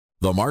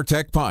The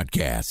MarTech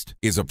Podcast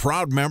is a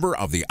proud member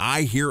of the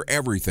I Hear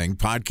Everything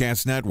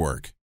Podcast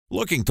Network.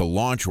 Looking to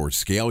launch or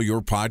scale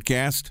your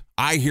podcast?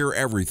 I Hear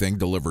Everything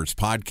delivers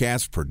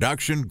podcast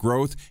production,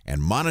 growth,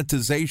 and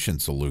monetization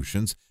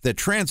solutions that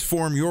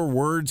transform your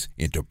words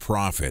into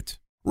profit.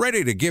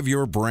 Ready to give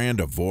your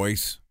brand a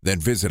voice? Then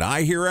visit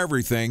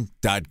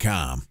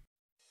iheareverything.com.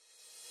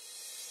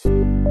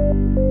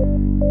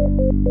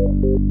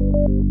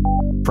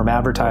 From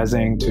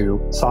advertising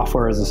to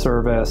software as a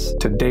service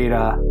to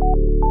data.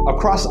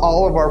 Across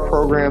all of our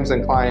programs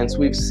and clients,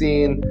 we've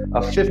seen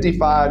a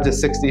 55 to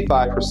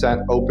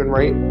 65% open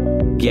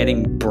rate.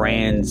 Getting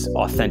brands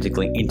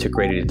authentically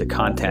integrated into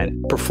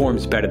content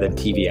performs better than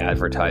TV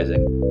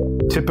advertising.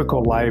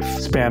 Typical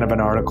lifespan of an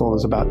article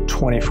is about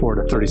 24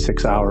 to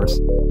 36 hours.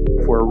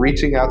 If we're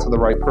reaching out to the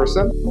right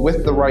person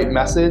with the right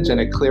message and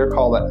a clear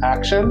call to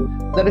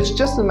action, then it's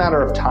just a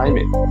matter of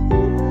timing.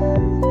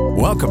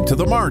 Welcome to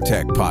the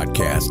MarTech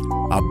Podcast,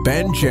 a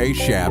Ben J.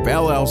 Schaap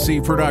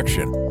LLC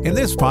production. In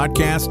this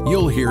podcast,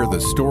 you'll hear the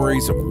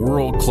stories of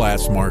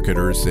world-class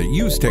marketers that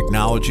use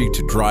technology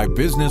to drive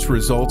business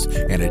results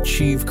and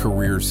achieve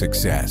career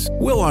success.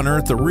 We'll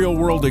unearth the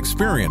real-world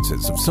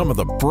experiences of some of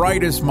the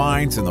brightest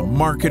minds in the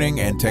marketing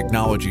and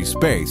technology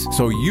space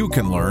so you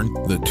can learn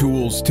the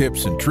tools,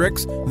 tips, and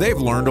tricks they've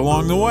learned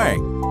along the way.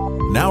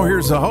 Now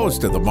here's the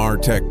host of the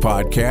MarTech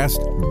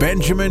Podcast,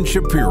 Benjamin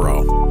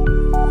Shapiro.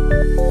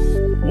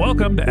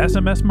 Welcome to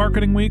SMS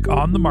Marketing Week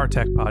on the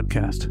MarTech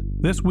Podcast.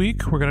 This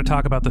week, we're going to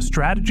talk about the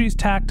strategies,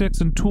 tactics,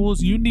 and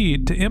tools you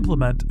need to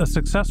implement a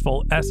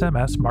successful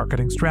SMS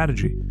marketing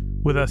strategy.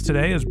 With us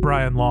today is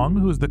Brian Long,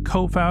 who is the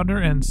co-founder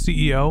and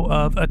CEO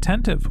of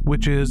Attentive,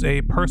 which is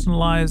a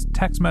personalized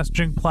text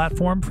messaging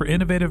platform for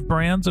innovative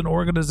brands and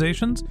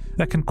organizations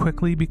that can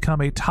quickly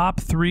become a top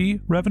 3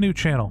 revenue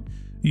channel.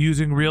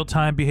 Using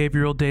real-time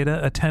behavioral data,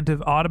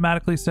 Attentive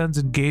automatically sends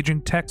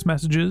engaging text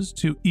messages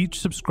to each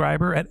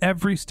subscriber at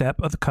every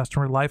step of the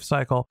customer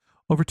lifecycle.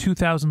 Over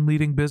 2,000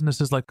 leading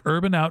businesses like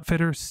Urban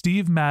Outfitters,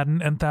 Steve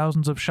Madden, and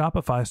thousands of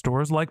Shopify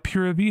stores like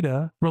Pura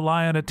Vida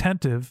rely on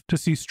Attentive to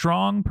see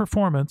strong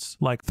performance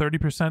like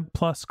 30%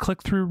 plus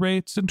click-through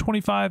rates and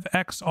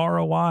 25x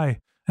ROI.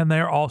 And they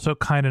are also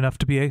kind enough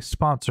to be a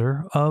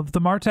sponsor of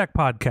the MarTech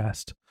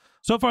Podcast.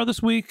 So far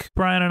this week,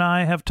 Brian and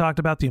I have talked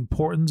about the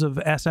importance of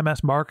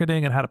SMS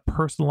marketing and how to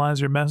personalize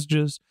your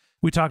messages.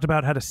 We talked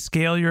about how to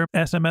scale your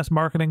SMS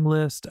marketing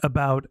list,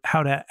 about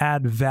how to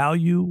add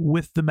value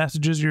with the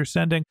messages you're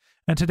sending.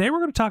 And today we're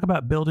going to talk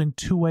about building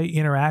two-way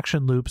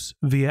interaction loops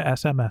via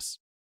SMS.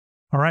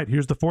 All right,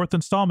 here's the 4th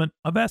installment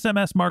of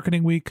SMS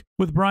Marketing Week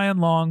with Brian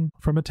Long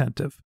from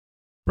Attentive.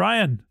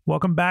 Brian,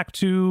 welcome back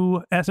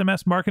to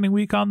SMS Marketing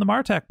Week on the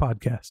MarTech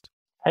Podcast.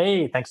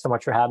 Hey, thanks so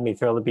much for having me.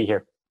 Thrilled to be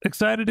here.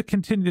 Excited to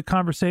continue the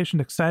conversation.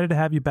 Excited to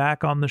have you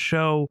back on the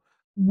show.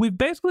 We've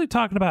basically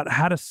talked about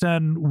how to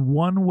send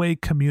one-way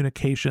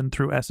communication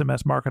through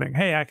SMS marketing.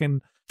 Hey, I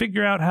can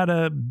figure out how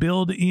to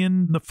build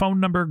in the phone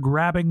number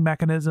grabbing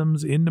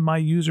mechanisms into my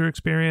user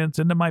experience,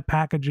 into my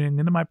packaging,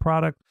 into my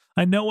product.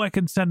 I know I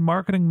can send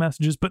marketing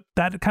messages, but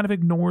that kind of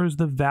ignores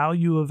the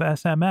value of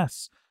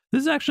SMS.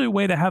 This is actually a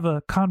way to have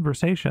a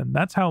conversation.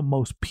 That's how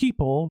most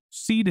people,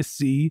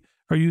 C2C,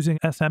 are using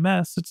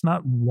SMS. It's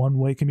not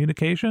one-way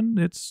communication,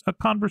 it's a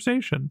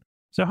conversation.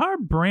 So how are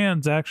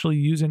brands actually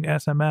using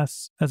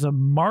SMS as a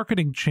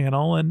marketing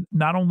channel and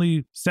not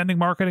only sending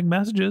marketing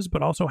messages,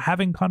 but also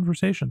having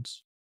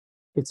conversations?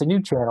 It's a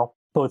new channel,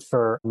 both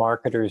for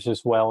marketers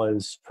as well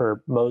as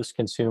for most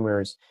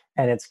consumers.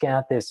 And it's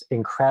got this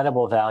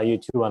incredible value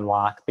to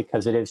unlock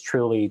because it is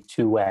truly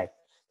two-way.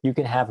 You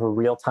can have a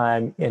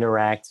real-time,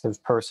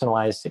 interactive,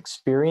 personalized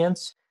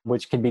experience,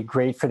 which can be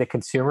great for the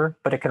consumer,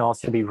 but it can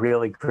also be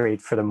really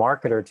great for the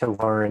marketer to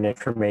learn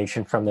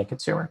information from the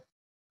consumer.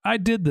 I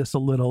did this a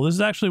little. This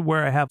is actually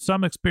where I have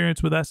some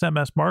experience with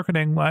SMS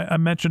marketing. I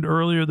mentioned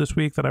earlier this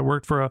week that I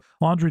worked for a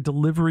laundry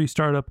delivery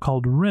startup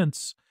called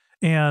Rinse.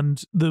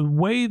 And the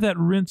way that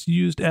Rinse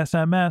used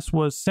SMS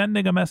was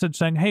sending a message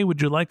saying, hey,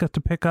 would you like us to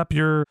pick up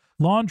your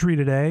laundry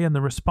today? And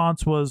the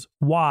response was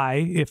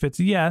Y if it's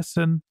yes.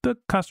 And the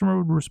customer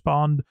would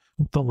respond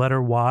with the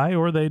letter Y,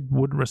 or they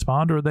wouldn't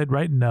respond, or they'd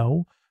write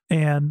no.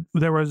 And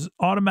there was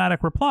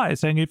automatic reply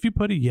saying, if you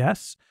put a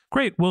yes,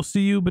 great, we'll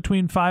see you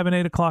between 5 and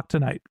 8 o'clock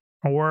tonight.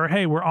 Or,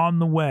 hey, we're on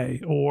the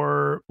way.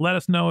 Or let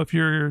us know if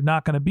you're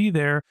not going to be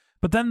there.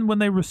 But then when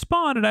they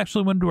respond, it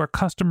actually went to our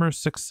customer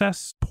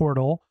success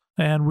portal,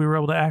 and we were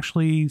able to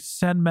actually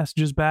send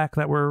messages back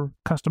that were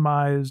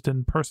customized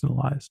and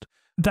personalized.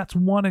 That's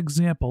one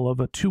example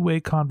of a two-way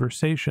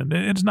conversation.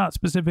 It's not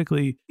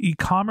specifically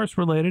e-commerce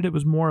related. It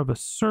was more of a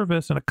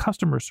service and a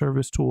customer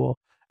service tool.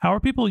 How are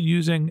people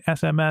using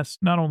SMS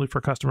not only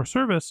for customer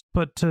service,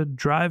 but to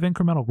drive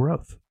incremental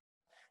growth?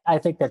 I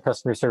think that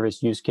customer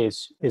service use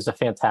case is a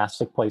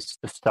fantastic place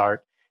to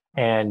start.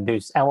 And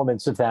there's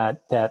elements of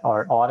that that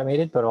are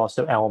automated, but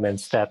also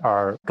elements that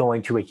are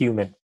going to a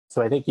human.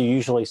 So I think you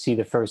usually see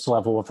the first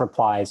level of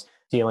replies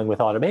dealing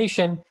with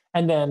automation,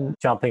 and then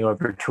jumping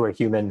over to a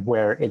human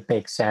where it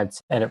makes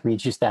sense and it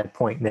reaches that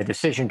point in the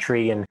decision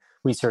tree. And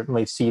we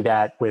certainly see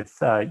that with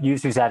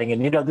users adding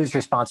in, those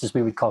responses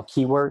we would call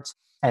keywords,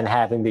 and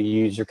having the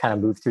user kind of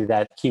move through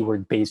that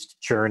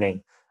keyword-based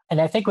journey. And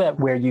I think that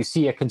where you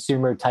see a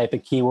consumer type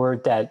of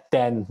keyword that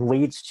then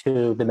leads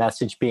to the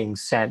message being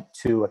sent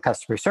to a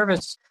customer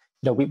service,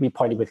 we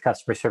party with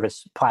customer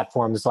service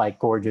platforms like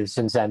Gorgeous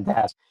and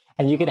Zendesk.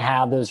 And you can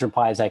have those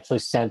replies actually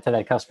sent to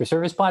that customer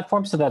service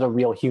platform so that a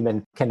real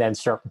human can then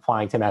start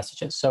replying to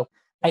messages. So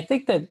I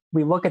think that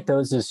we look at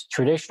those as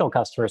traditional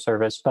customer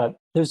service, but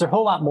there's a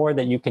whole lot more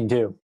that you can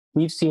do.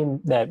 We've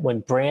seen that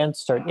when brands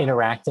start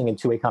interacting in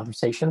two-way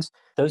conversations,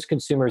 those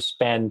consumers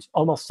spend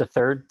almost a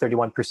third,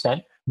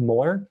 31%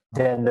 more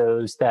than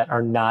those that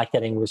are not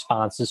getting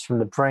responses from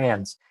the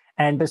brands.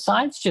 And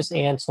besides just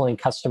answering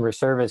customer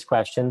service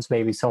questions,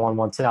 maybe someone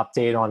wants an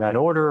update on an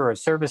order or a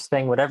service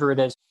thing, whatever it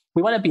is,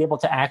 we want to be able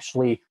to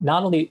actually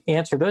not only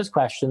answer those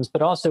questions,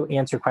 but also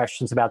answer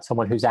questions about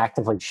someone who's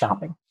actively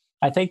shopping.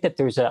 I think that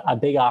there's a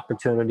big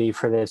opportunity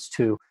for this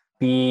to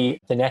be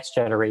the next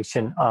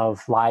generation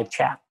of live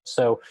chat.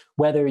 So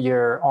whether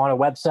you're on a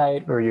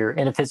website or you're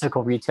in a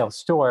physical retail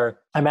store,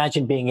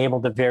 imagine being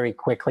able to very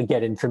quickly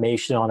get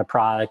information on a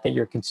product that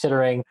you're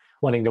considering,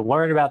 wanting to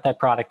learn about that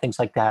product, things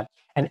like that,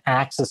 and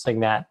accessing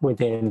that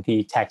within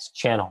the text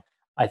channel.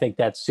 I think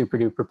that's super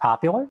duper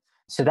popular.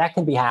 So that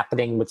can be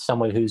happening with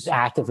someone who's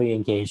actively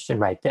engaged and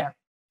right there.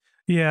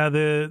 Yeah,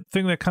 the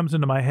thing that comes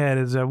into my head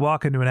is I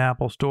walk into an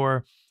Apple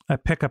store, I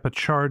pick up a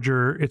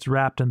charger, it's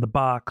wrapped in the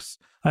box.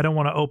 I don't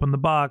want to open the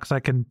box. I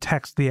can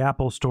text the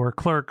Apple store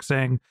clerk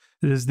saying,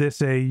 is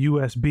this a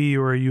USB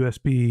or a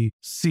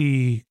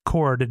USB-C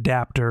cord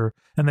adapter?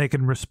 And they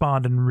can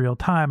respond in real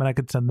time, and I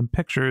could send them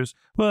pictures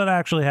without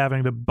actually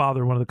having to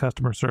bother one of the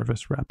customer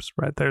service reps,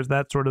 right? There's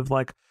that sort of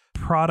like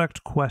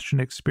product question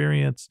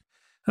experience.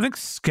 I think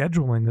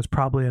scheduling is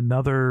probably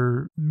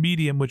another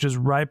medium which is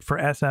ripe for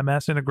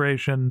SMS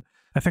integration.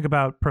 I think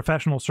about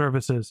professional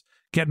services,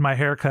 getting my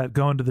haircut,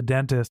 going to the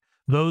dentist.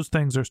 Those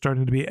things are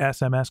starting to be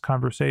SMS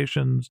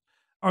conversations.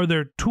 Are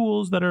there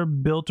tools that are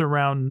built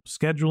around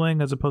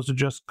scheduling as opposed to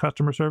just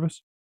customer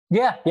service?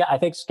 Yeah, I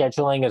think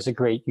scheduling is a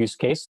great use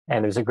case,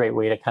 and there's a great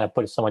way to kind of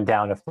put someone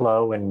down a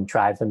flow and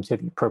drive them to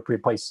the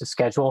appropriate place to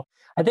schedule.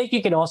 I think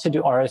you can also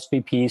do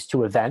RSVPs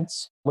to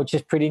events, which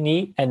is pretty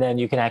neat. And then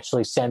you can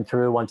actually send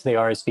through one to the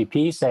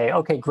RSVP, say,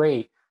 okay,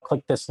 great.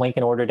 Click this link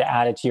in order to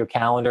add it to your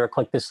calendar.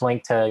 Click this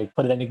link to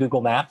put it into Google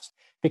Maps,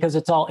 because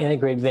it's all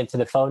integrated into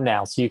the phone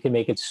now. So you can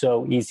make it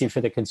so easy for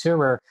the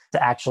consumer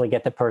to actually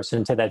get the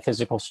person to that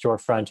physical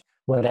storefront,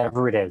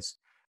 whatever it is.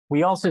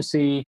 We also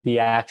see the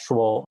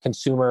actual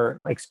consumer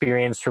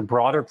experience for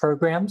broader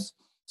programs.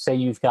 Say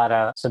you've got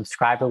a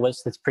subscriber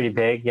list that's pretty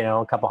big,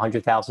 a couple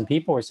 100,000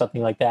 people or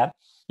something like that.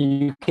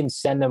 You can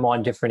send them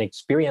on different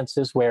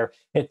experiences where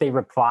if they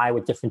reply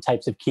with different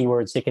types of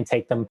keywords, they can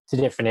take them to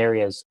different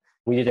areas.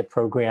 We did a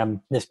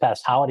program this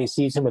past holiday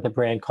season with a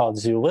brand called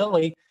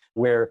Zulily,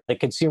 where the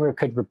consumer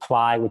could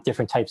reply with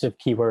different types of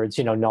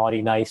keywords,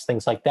 naughty, nice,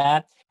 things like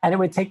that. And it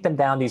would take them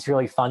down these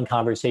really fun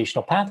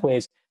conversational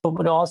pathways, but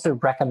would also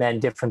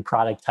recommend different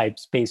product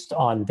types based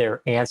on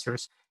their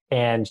answers.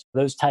 And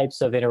those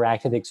types of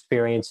interactive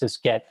experiences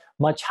get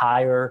much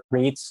higher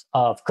rates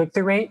of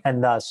click-through rate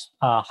and thus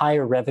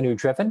higher revenue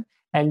driven.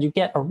 And you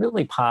get a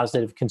really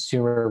positive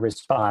consumer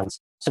response.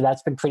 So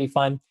that's been pretty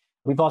fun.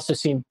 We've also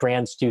seen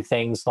brands do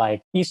things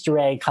like Easter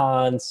egg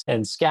hunts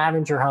and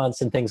scavenger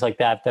hunts and things like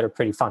that that are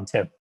pretty fun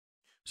too.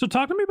 So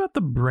talk to me about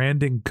the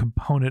branding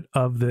component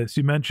of this.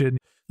 You mentioned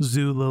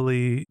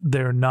Zulily,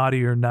 their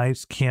Naughty or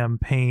Nice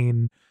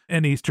campaign,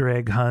 an Easter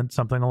egg hunt,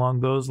 something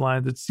along those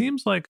lines. It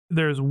seems like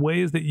there's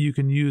ways that you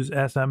can use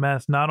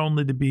SMS not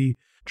only to be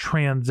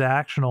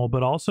transactional,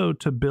 but also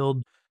to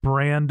build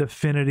brand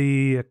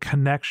affinity, a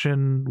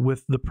connection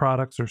with the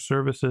products or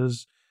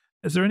services.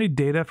 Is there any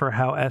data for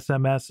how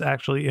SMS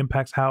actually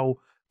impacts how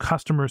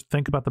customers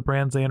think about the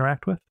brands they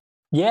interact with?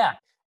 Yeah,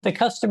 the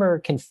customer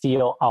can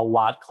feel a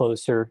lot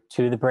closer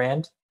to the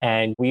brand.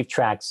 And we've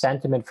tracked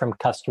sentiment from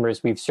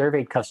customers. We've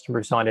surveyed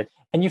customers on it.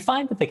 And you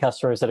find that the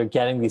customers that are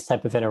getting these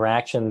type of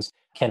interactions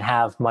can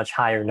have much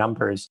higher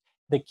numbers.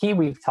 The key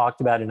we've talked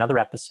about in other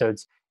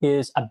episodes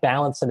is a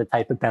balance in the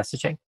type of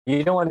messaging.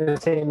 You don't want to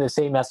say the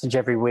same message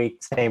every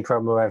week, same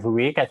promo every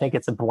week. I think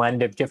it's a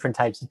blend of different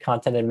types of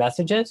content and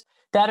messages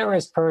that are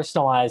as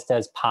personalized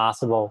as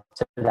possible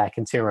to that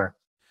consumer.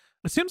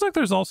 It seems like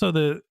there's also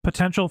the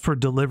potential for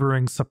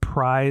delivering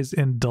surprise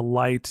and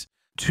delight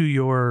to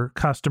your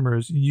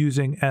customers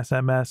using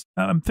SMS.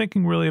 I'm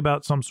thinking really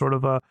about some sort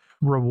of a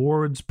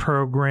rewards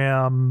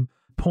program,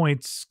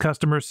 points,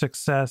 customer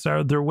success.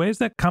 Are there ways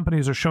that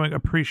companies are showing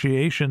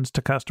appreciations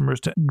to customers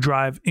to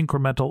drive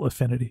incremental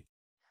affinity?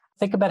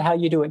 Think about how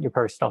you do it in your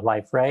personal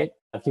life, right?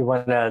 If you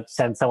want to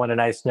send someone a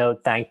nice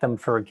note, thank them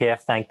for a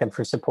gift, thank them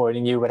for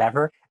supporting you,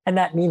 whatever. And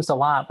that means a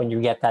lot when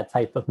you get that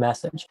type of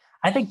message.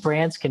 I think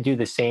brands can do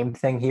the same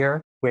thing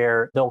here,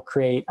 where they'll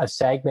create a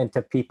segment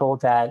of people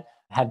that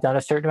have done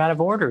a certain amount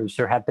of orders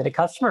or have been a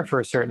customer for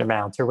a certain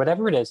amount or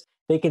whatever it is.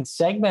 They can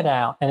segment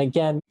out. And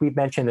again, we've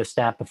mentioned this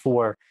stat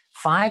before,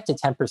 5 to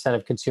 10%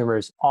 of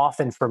consumers,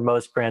 often for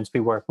most brands we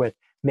work with,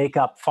 make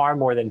up far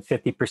more than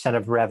 50%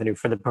 of revenue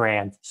for the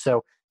brand.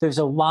 So there's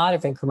a lot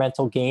of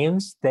incremental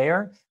gains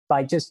there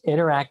by just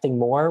interacting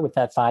more with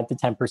that 5 to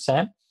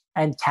 10%.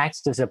 And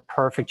text is a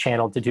perfect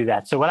channel to do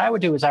that. So what I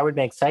would do is I would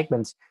make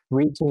segments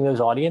reaching those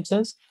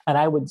audiences, and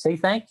I would say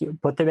thank you,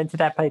 put them into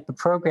that type of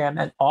program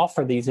and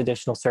offer these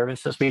additional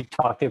services. We've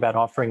talked about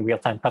offering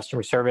real-time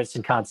customer service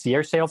and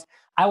concierge sales.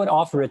 I would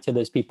offer it to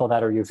those people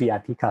that are your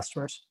VIP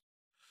customers.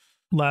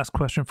 Last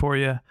question for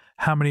you.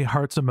 How many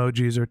hearts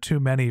emojis are too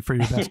many for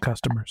your best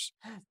customers?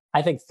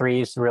 I think 3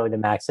 is really the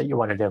max that you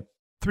want to do.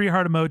 3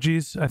 heart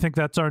emojis. I think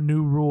that's our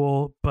new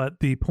rule. But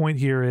the point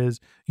here is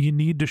you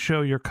need to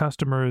show your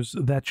customers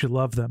that you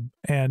love them.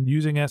 And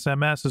using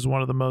SMS is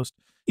one of the most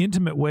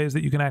intimate ways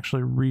that you can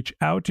actually reach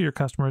out to your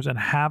customers and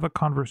have a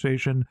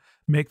conversation,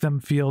 make them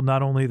feel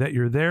not only that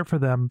you're there for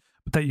them,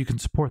 but that you can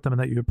support them and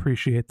that you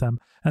appreciate them.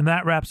 And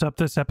that wraps up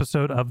this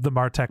episode of the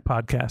MarTech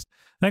Podcast.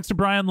 Thanks to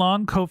Brian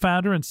Long,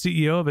 co-founder and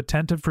CEO of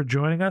Attentive, for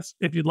joining us.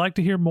 If you'd like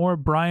to hear more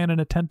of Brian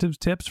and Attentive's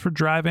tips for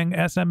driving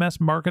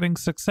SMS marketing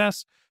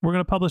success, we're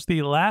going to publish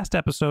the last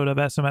episode of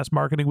SMS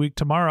Marketing Week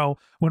tomorrow,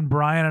 when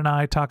Brian and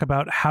I talk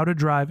about how to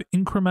drive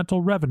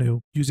incremental revenue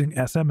using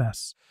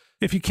SMS.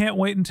 If you can't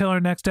wait until our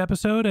next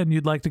episode and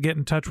you'd like to get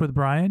in touch with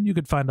Brian, you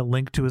could find a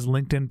link to his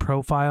LinkedIn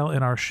profile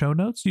in our show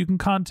notes. You can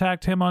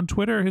contact him on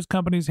Twitter. His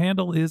company's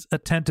handle is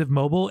Attentive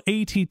Mobile,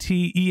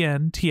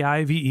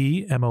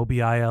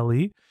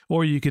 ATTENTIVEMOBILE,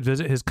 or you could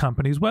visit his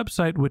company's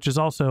website, which is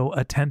also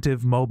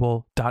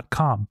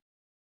attentivemobile.com.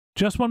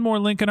 Just one more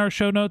link in our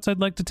show notes I'd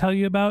like to tell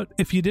you about.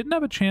 If you didn't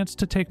have a chance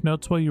to take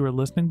notes while you were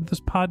listening to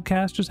this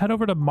podcast, just head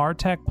over to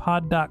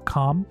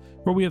martechpod.com,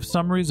 where we have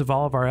summaries of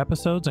all of our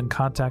episodes and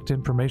contact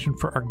information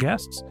for our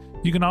guests.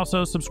 You can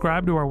also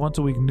subscribe to our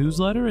once-a-week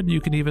newsletter, and you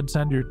can even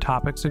send your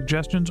topic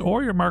suggestions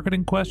or your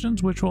marketing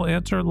questions, which we'll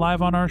answer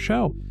live on our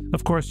show.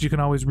 Of course, you can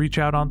always reach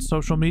out on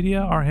social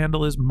media. Our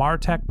handle is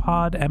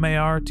MarTechPod,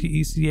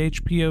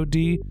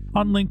 MarTechPod,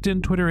 on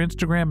LinkedIn, Twitter,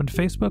 Instagram, and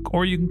Facebook,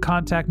 or you can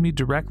contact me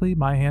directly.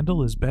 My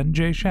handle is Ben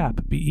J. Shap,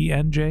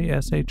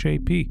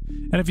 BenJShap.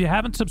 And if you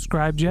haven't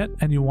subscribed yet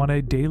and you want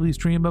a daily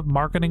stream of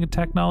marketing and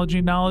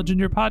technology knowledge in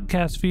your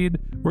podcast feed,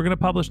 we're going to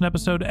publish an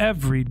episode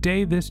every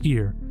day this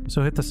year.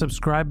 So hit the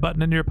subscribe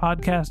button in your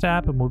podcast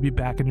app and we'll be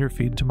back in your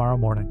feed tomorrow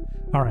morning.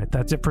 All right,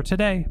 that's it for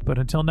today. But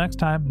until next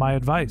time, my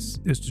advice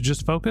is to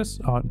just focus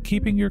on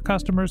keeping your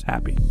customers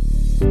happy.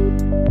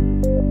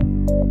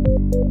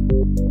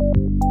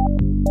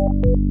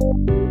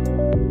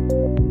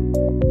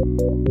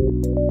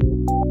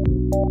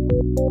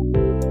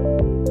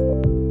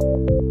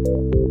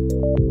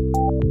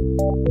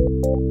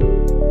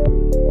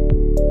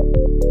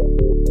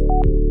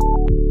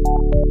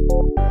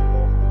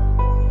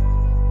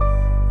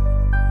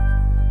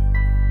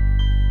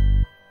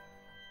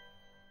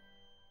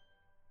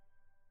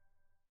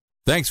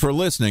 Thanks for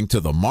listening to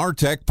the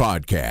MarTech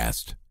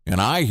Podcast, an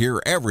I Hear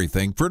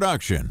Everything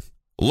production.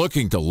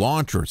 Looking to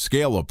launch or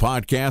scale a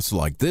podcast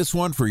like this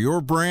one for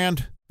your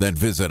brand? Then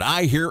visit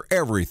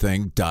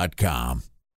iheareverything.com.